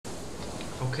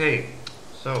Okay,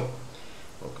 so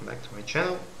welcome back to my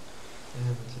channel,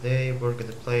 and today we're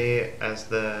gonna play as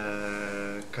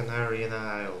the Canarian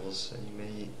Isles.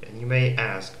 And you may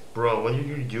ask, bro, what are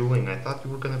you doing? I thought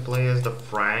you were gonna play as the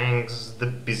Franks, the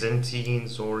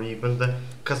Byzantines, or even the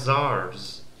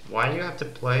Khazars. Why do you have to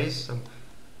play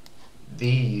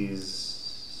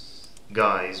these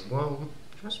guys? Well,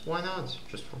 just why not?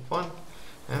 Just for fun.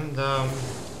 And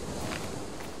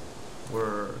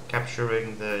we're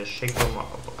capturing the Sheikhdom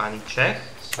of Anichek,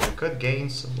 so we could gain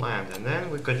some land, and then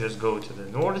we could just go to the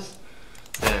north.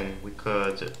 Then we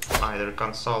could either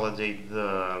consolidate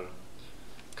the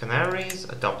Canaries,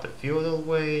 adopt the feudal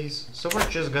ways, so we're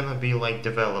just gonna be like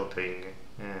developing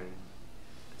and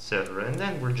etc. And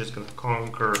then we're just gonna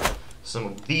conquer some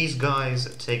of these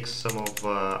guys, take some of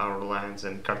our lands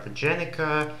in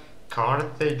Carthagenica,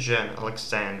 Carthage and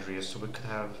Alexandria, so we could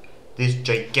have this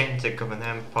gigantic of an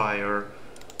empire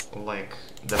like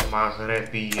the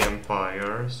Maghrebi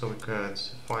Empire, so we could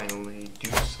finally do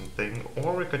something.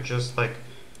 Or we could just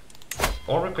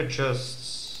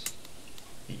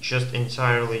just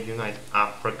entirely unite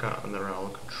Africa under our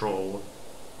control,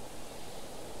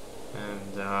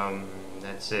 and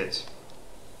that's it.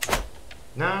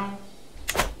 Now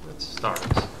let's start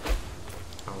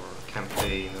our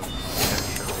campaign of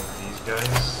capturing these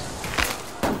guys.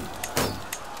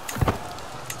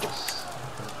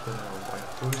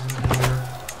 In here,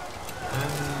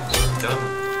 and we're done.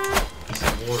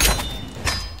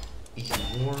 Easy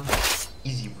war,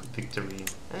 easy victory,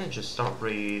 and just start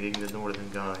raiding the northern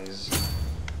guys.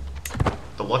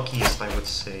 The luckiest, I would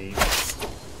say.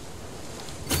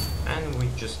 And we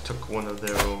just took one of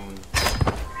their own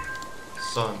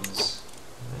sons,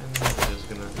 and we're just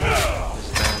gonna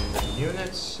disband the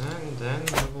units, and then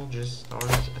we will just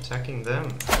start attacking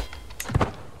them.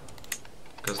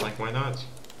 Because, like, why not?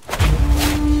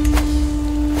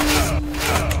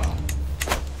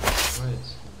 Right,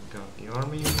 got the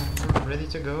army ready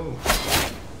to go.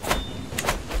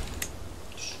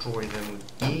 Destroy them with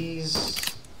ease.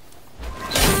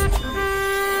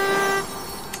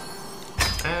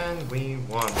 And we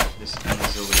won this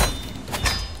easily.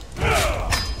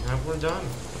 Now we're done.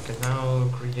 We can now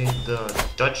create the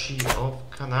Duchy of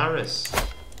Canaris.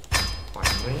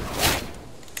 Finally.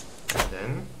 And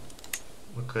then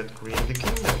we could create the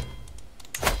kingdom.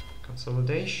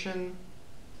 Consolidation.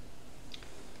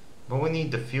 But we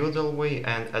need the feudal way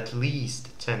and at least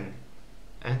 10.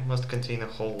 And must contain a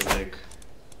holding.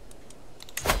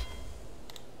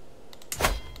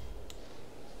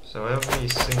 So every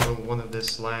single one of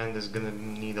this land is gonna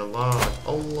need a lot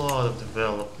of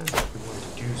development if we want to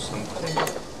do something.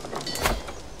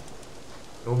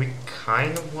 It will be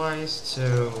kind of wise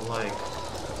to like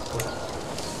put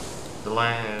the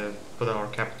land, put our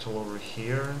capital over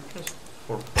here, just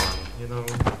for fun, you know,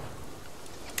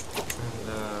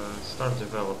 and start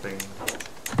developing.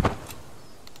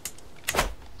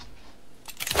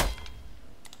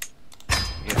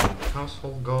 Getting the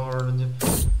household guard.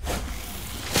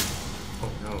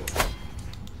 Oh no.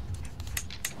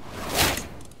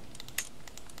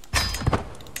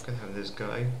 Can have this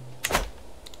guy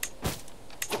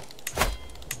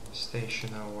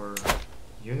station our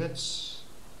units.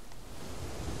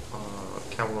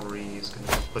 Cavalry is going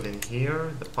to be put in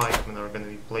here, the pikemen are going to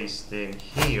be placed in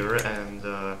here, and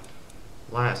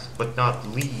last but not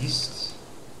least,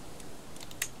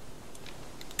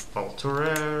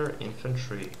 Falterer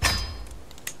infantry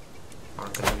are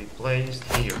going to be placed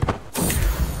here.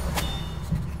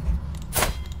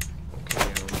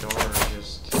 Okay, we are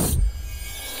just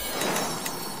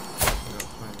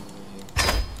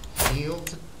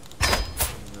field.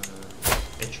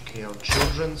 Educate our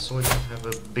children so we can have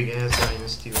a big ass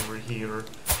dynasty over here.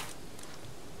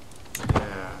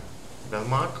 Yeah,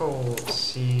 Belmarco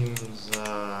seems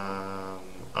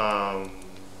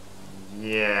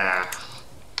yeah,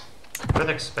 I'd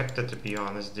expect it to be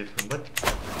honest different, but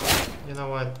you know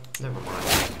what, never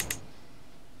mind.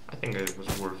 I think it was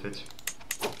worth it.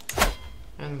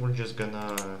 And we're just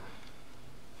gonna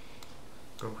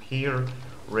go here,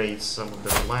 raid some of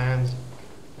their land.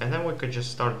 And then we could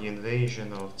just start the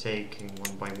invasion of taking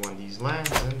one by one these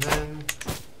lands, and then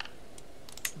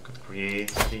we could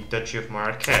create the Duchy of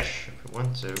Marrakesh if we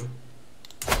want to.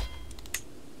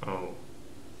 Oh,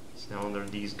 it's now under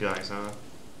these guys, huh?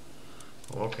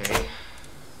 Okay.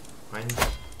 Why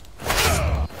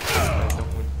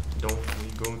don't we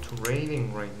go to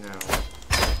raiding right now?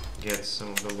 Get some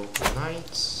of the local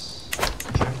knights,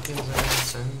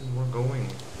 champions, and we're going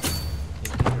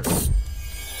in here.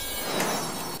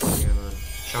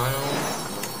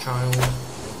 Child, a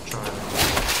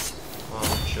lot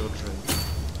of children.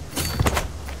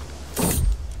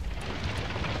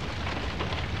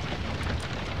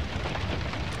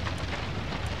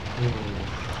 Some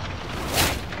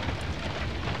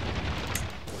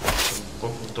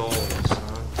local dolls,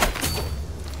 huh?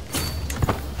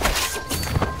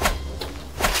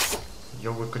 Yo,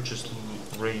 we could just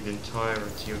raid the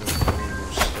entirety of the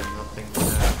coast and nothing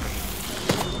would happen.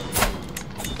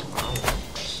 Wow,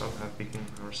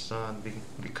 our son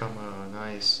become a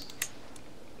nice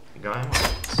guy, I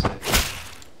might say.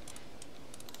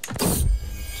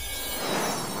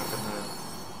 I'm not gonna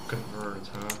convert,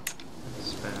 huh?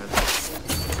 That's bad.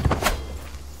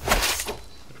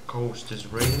 The coast is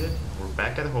raided. We're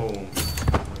back at home.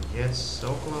 We're yet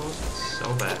so close, but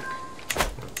so back.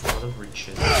 With a lot of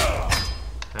riches.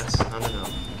 That's not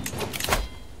enough.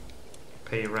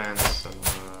 Pay ransom.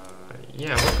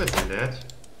 Yeah, we could do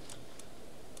that.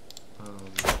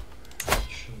 What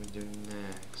should we do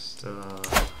next?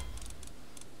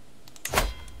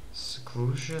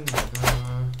 Seclusion?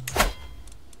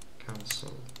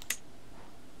 Cancel.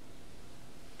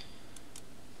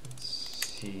 Let's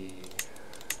see.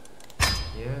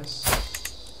 Yes.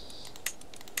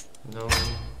 No.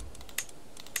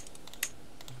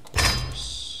 Of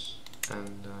course.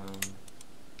 And,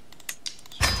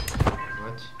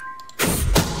 what?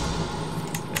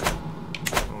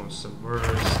 Yeah. Oh,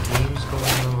 subverter schemes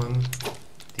going on.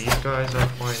 These guys are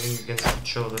fighting against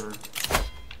each other.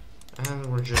 And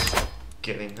we're just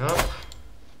getting up.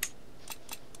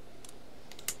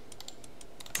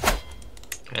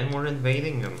 And we're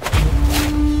invading them.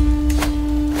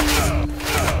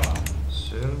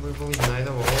 Soon we will unite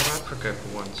all of Africa if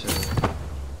we want to.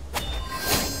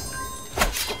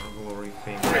 Our glory,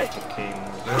 fame, became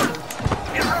better.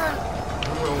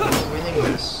 We're winning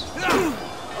this.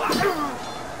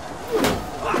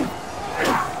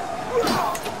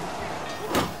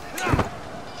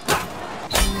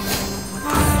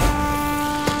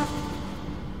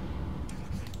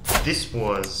 This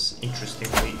was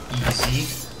interestingly easy.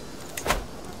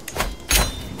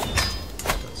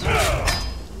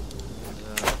 We're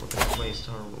gonna place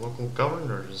our local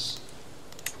governors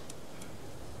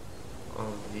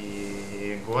of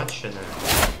the Guachina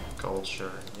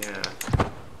culture, yeah.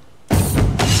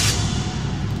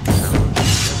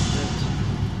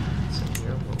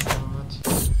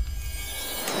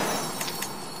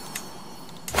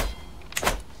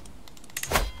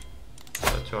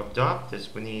 To adopt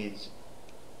this, we need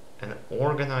an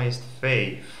organized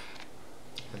faith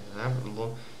and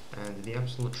the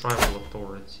absolute tribal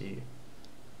authority.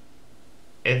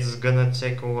 It's gonna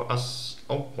take us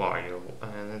a while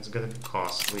and it's gonna be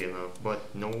costly enough,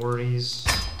 but no worries,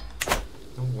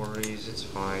 it's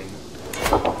fine.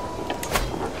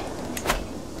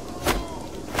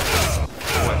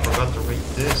 Oh, I forgot to read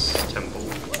this temple.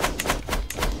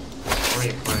 Sorry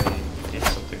if I did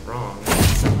something wrong.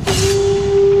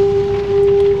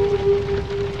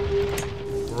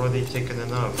 Already taken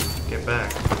enough. Get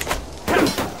back. But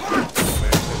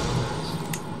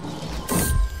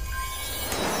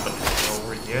it's not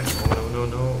over yet. Oh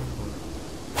no.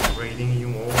 I'm raiding you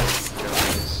all,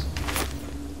 guys.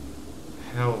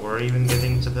 Hell, we're even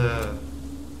getting to the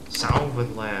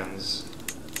Salvan lands.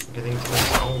 Getting to the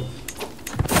south.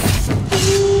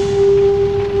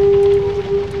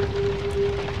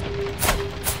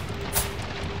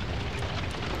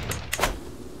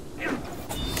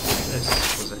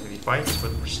 Fights,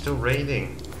 but we're still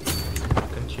raiding.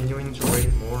 Continuing to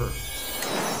raid more.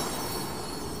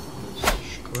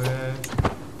 Square.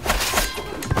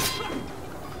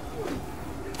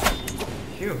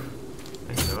 Phew.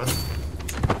 Thank God.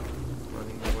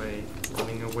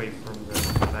 Running away from them.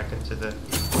 Back into the...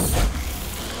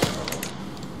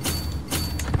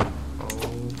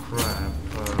 Oh crap.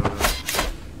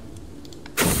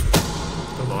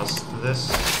 We lost this.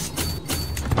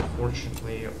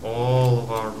 Unfortunately, all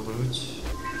of our loot,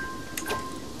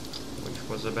 which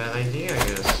was a bad idea, I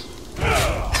guess.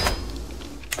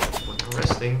 We're not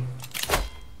resting.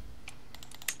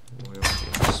 We'll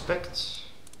respect.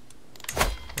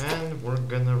 And we're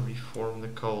gonna reform the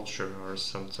culture or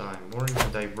sometime, or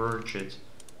even diverge it.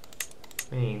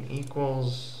 I mean,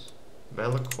 equals,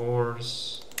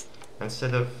 Bellicors,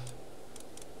 instead of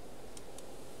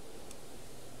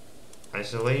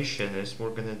isolationist, we're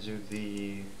gonna do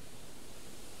the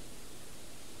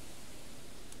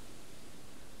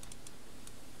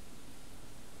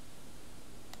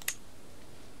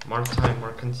maritime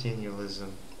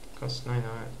mercantilism. Costs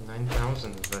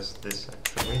 9,000 invest this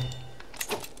actually.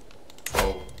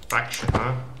 Oh, faction,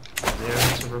 huh?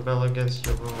 Dare to rebel against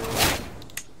your rule.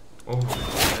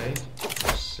 Okay.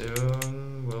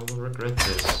 Soon we'll regret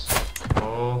this.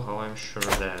 Oh, how I'm sure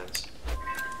of that.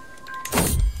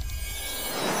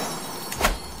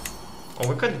 Oh,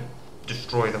 we could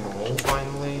destroy them all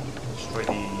finally. Destroy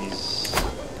these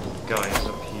guys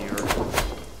up here.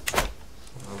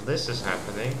 While this is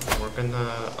happening, we're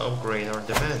gonna upgrade our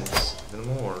defense even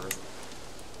more.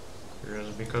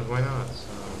 Just because why not?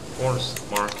 Forced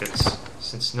markets,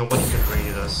 since nobody can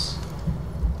raid us.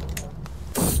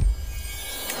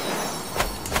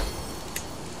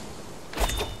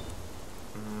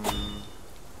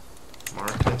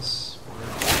 Markets?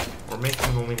 We're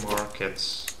making only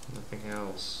markets, nothing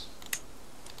else.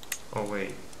 Oh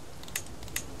wait.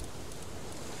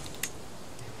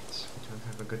 We don't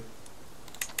have a good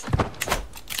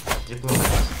diplomat.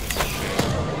 That's a shame.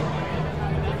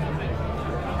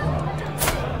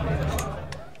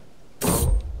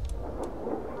 Well,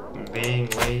 being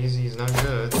lazy is not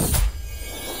good.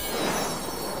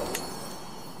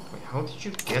 Wait, how did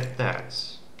you get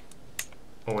that?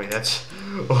 Oh wait, that's...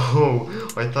 Oh,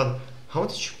 I thought... How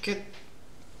did you get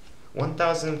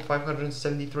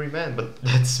 1,573 men? But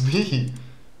that's me!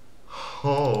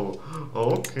 Oh,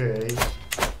 okay.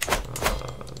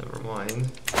 Never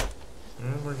mind.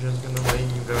 We're just gonna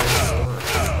raid you guys more.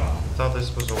 I thought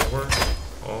this was over.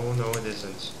 Oh no, it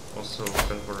isn't. Also,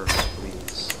 converters,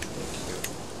 please.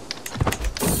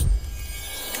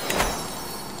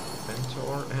 Thank you.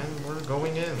 Mentor, and we're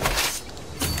going in.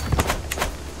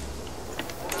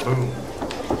 Boom.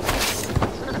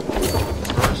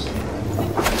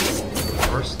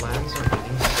 First lands are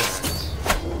getting stacked.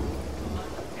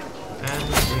 And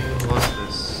we lost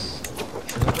this,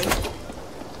 unfortunately.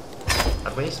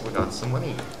 At least we got some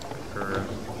money for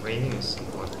raiding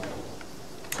someone.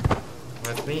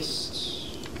 At least...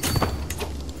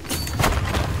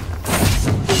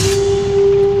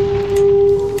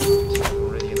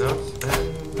 already enough,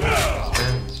 and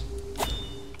spent.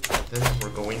 Then we're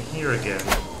going here again.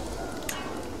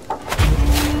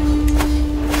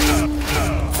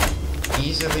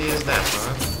 Easily as that,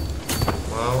 huh?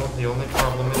 Well, the only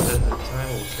problem is that the time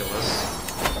will kill us.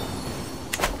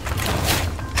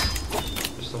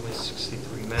 There's only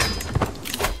 63 men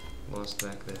lost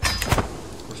back there.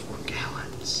 Of course, we're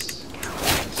gallants.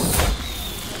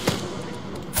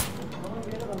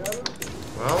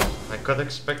 Well, I could have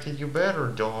expected you better,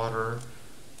 daughter.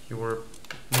 You were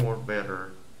more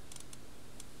better.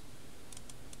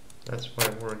 That's why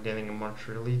we're getting a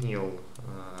matrilineal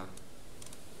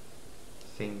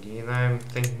thingy, and I'm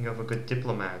thinking of a good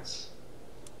diplomat.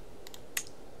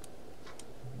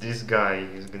 This guy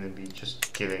is gonna be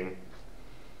just kidding.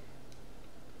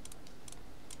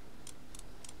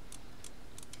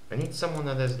 I need someone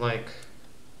that is like,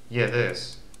 yeah,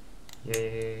 this.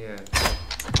 Yeah.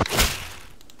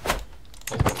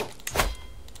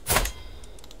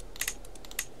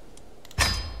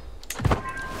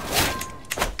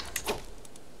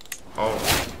 Oh.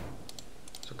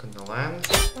 Took in the land.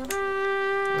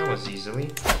 That was easily.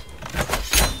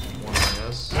 One by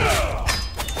us.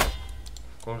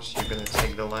 Of course you're gonna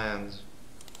take the land.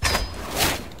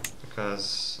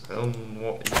 Because I don't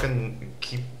want, you can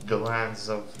keep the lands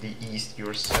of the east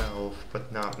yourself,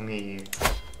 but not me.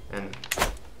 And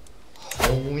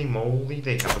holy moly,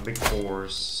 they have a big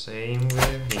force. Same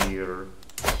with here.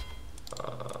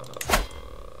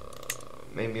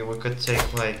 Maybe we could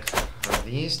take like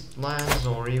these lands,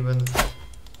 or even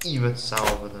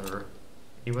south there.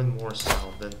 Even more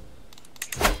south than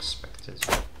you expected.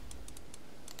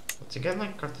 Once again,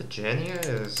 like Cartagena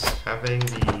is having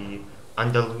the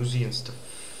Andalusians to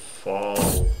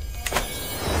fall.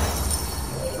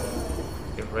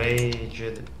 The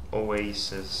raged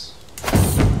oasis.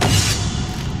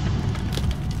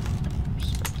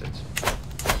 Respected.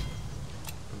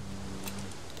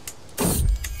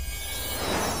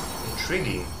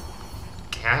 Intriguing.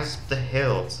 Cast the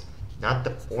hills, not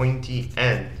the pointy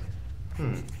end.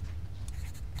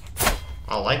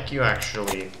 I like you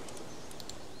actually.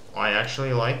 I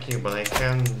actually like you, but I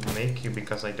can't make you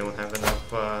because I don't have enough,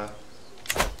 so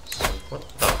what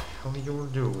the hell you're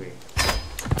doing?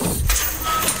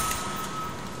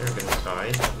 You're gonna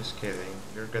die, just kidding.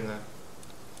 You're gonna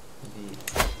be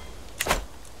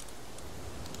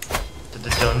to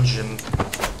the dungeon.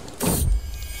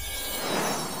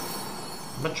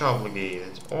 Much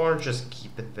obligated, or just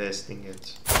keep investing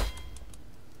it.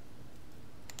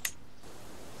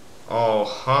 Oh,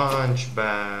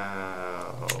 hunchback!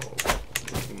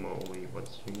 Holy moly, what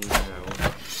do you need now?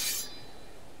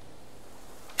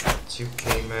 2k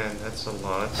man, that's a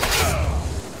lot.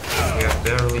 We have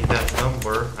barely that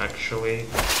number, actually.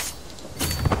 We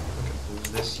can lose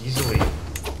this easily.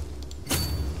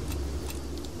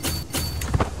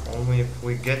 Only if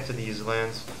we get to these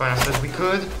lands fast as we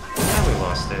could, and we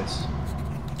lost it.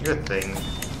 Good thing.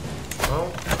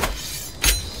 Well,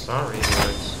 sorry,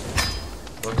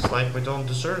 but Looks like we don't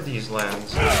deserve these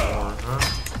lands anymore, huh?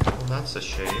 Well, that's a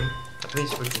shame. At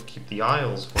least we can keep the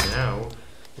Isles for now,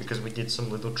 because we did some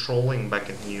little trolling back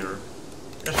in here.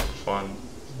 Just for fun,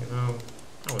 you know?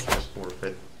 That was just worth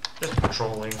it. Just for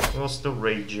trolling. We'll still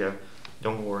raid you.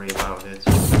 Don't worry about it.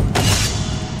 I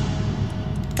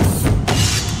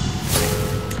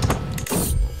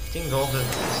think golden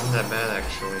isn't that bad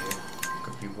actually.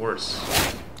 Could be worse.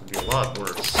 Could be a lot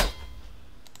worse.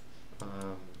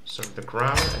 Serve the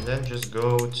crown and then just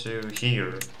go to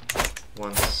here.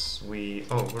 Once we...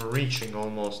 oh, we're reaching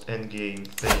almost endgame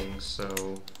thing,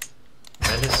 so...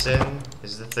 medicine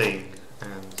is the thing.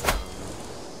 And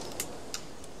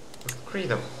we could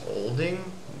create a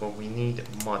holding, but we need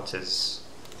Mottes.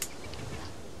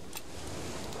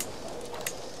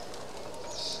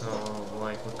 So,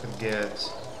 like, we could get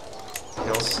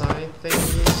hillside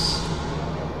thingies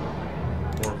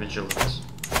or vigilance.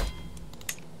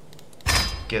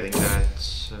 Getting that.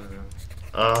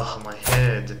 My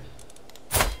head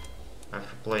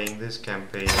after playing this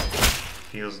campaign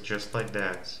feels just like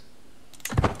that.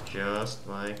 Just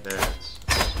like that.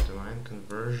 So divine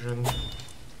conversion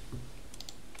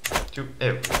to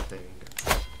everything.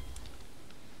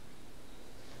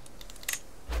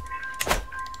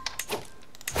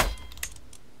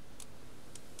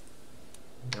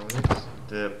 Now we need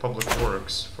the public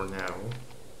works for now.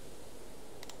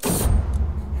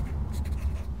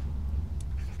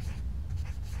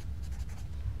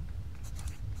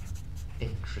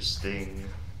 Interesting.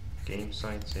 Game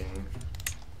sighting.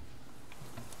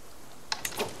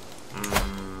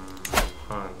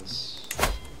 Hunts.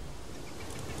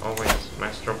 Oh wait,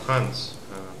 Master of Hunts.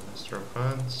 Master of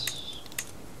Hunts.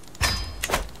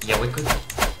 Yeah, we could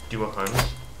do a hunt.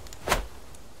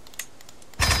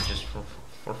 Just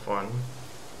for fun.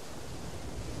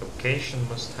 Location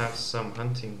must have some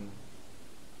hunting.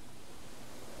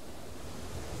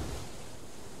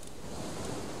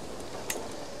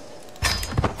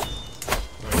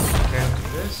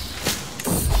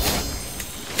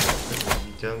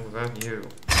 Done without you.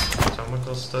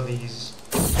 Anatomical studies.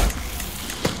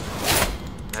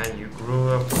 Man, you grew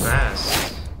up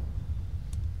fast.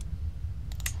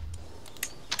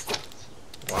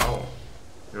 Wow.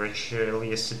 You're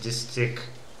actually a sadistic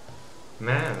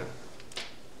man.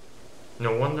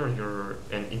 No wonder you're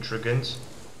an intrigant.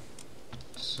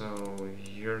 So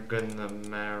you're gonna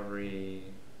marry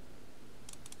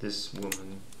this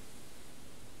woman.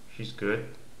 She's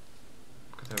good.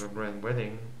 Could have a grand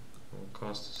wedding. Will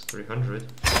cost us 300.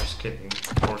 Just kidding.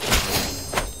 Of course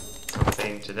I'm not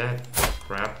paying to that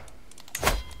crap.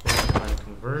 Divine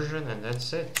conversion, and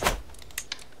that's it.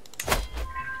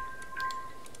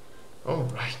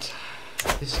 Alright.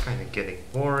 This is kinda getting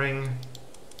boring.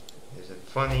 Isn't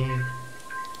funny.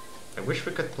 I wish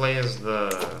we could play as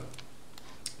the,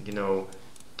 you know,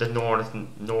 the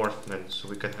Northmen, so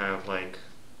we could have like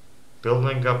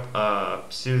building up a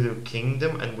pseudo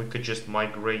kingdom, and we could just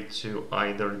migrate to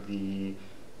either the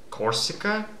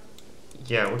Corsica.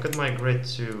 Yeah, we could migrate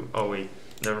to, oh wait,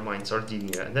 never mind,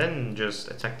 Sardinia, and then just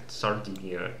attack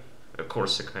Sardinia.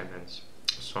 Corsica I meant.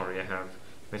 Sorry, I have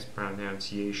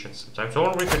mispronunciation sometimes.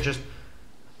 Or we could just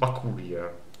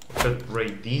Bakuria. We could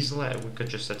raid these lands. We could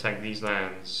just attack these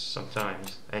lands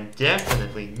sometimes, and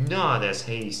definitely not as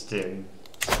Hastings.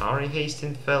 Sorry,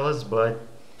 Hastings fellas, but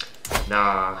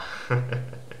nah.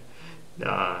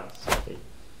 Nah, sorry.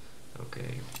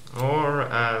 Okay. Or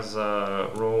as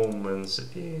Romans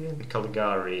in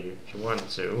Caligari, if you want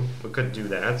to. We could do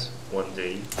that one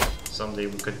day. Someday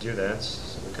we could do that.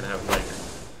 So we could have like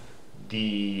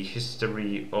the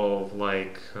history of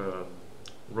like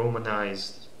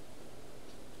Romanized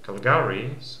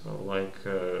Caligari. So like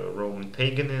Roman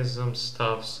paganism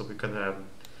stuff. So we could have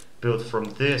built from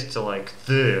this to like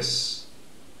this.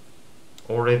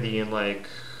 Already in like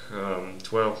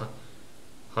 1200s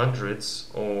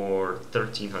or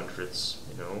 1300s,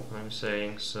 you know what I'm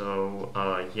saying. So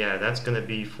yeah, that's gonna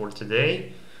be for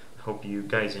today. Hope you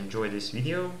guys enjoyed this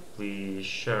video. Please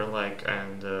share, like,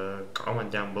 and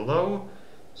comment down below.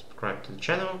 Subscribe to the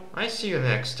channel. I see you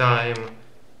next time.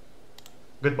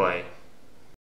 Goodbye.